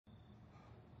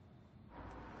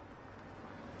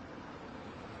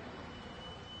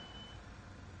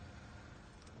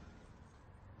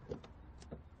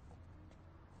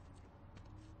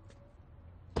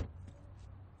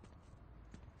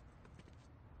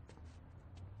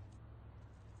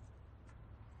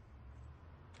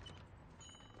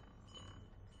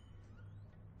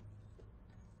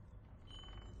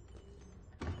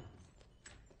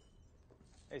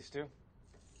Hey, Stu.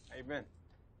 How you been?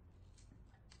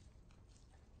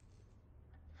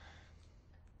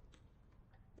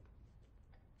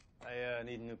 I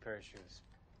need a new pair of shoes.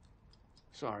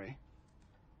 Sorry.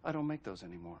 I don't make those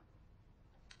anymore.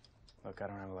 Look, I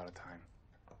don't have a lot of time.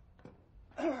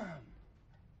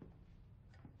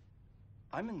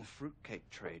 I'm in the fruitcake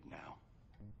trade now.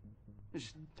 I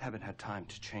just haven't had time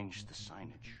to change the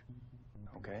signage.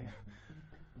 Okay.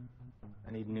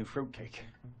 I need a new fruitcake.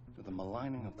 For the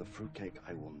maligning of the fruitcake,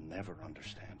 I will never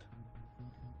understand.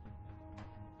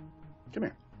 Come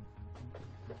here.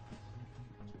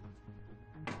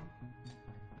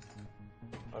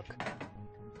 Look,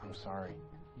 I'm sorry.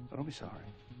 Oh, don't be sorry.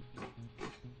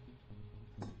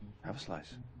 Have a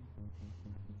slice.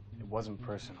 It wasn't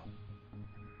personal.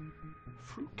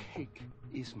 Fruitcake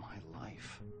is my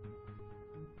life.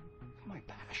 My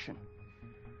passion.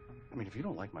 I mean, if you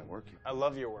don't like my work, I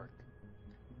love your work.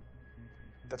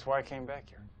 That's why I came back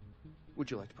here. would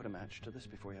you like to put a match to this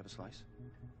before you have a slice?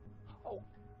 Oh,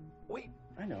 wait.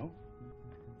 I know.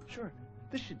 Sure,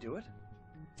 this should do it.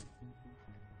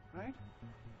 Right?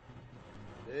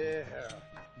 There.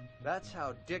 That's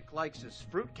how Dick likes his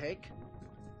fruitcake.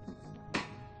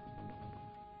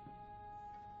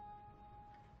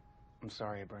 I'm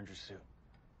sorry I burned your suit.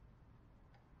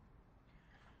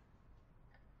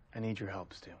 I need your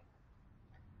help, Stu.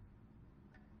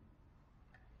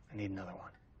 I need another one.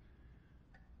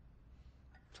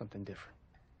 Something different.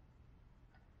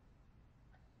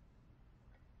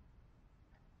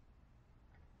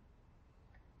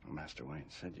 Well, Master Wayne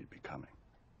said you'd be coming.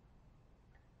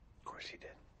 Of course he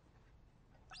did.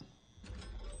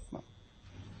 Come on.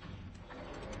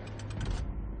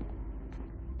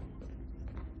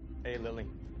 Hey, Lily.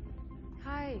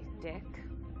 Hi, Dick.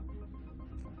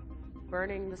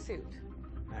 Burning the suit.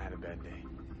 I had a bad day.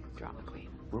 Drama queen.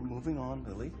 We're moving on,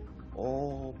 Lily.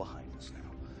 All behind us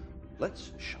now.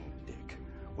 Let's show Dick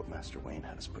what Master Wayne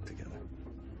had us put together.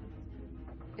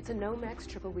 It's a Nomex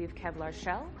triple weave Kevlar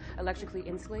shell, electrically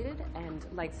insulated and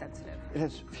light sensitive. It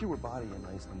has fewer body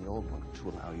inlays than the old one to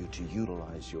allow you to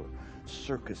utilize your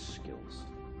circus skills.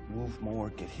 Move more,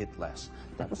 get hit less.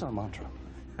 That was our mantra.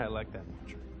 I like that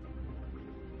mantra.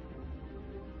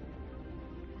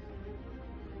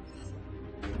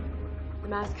 The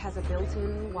mask has a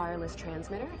built-in wireless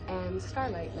transmitter and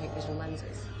Starlight night vision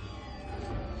lenses.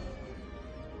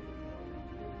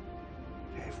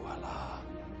 Et voila.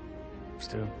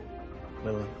 Stu,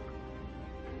 Lily,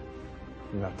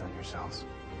 you outdone yourselves.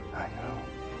 I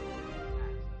know.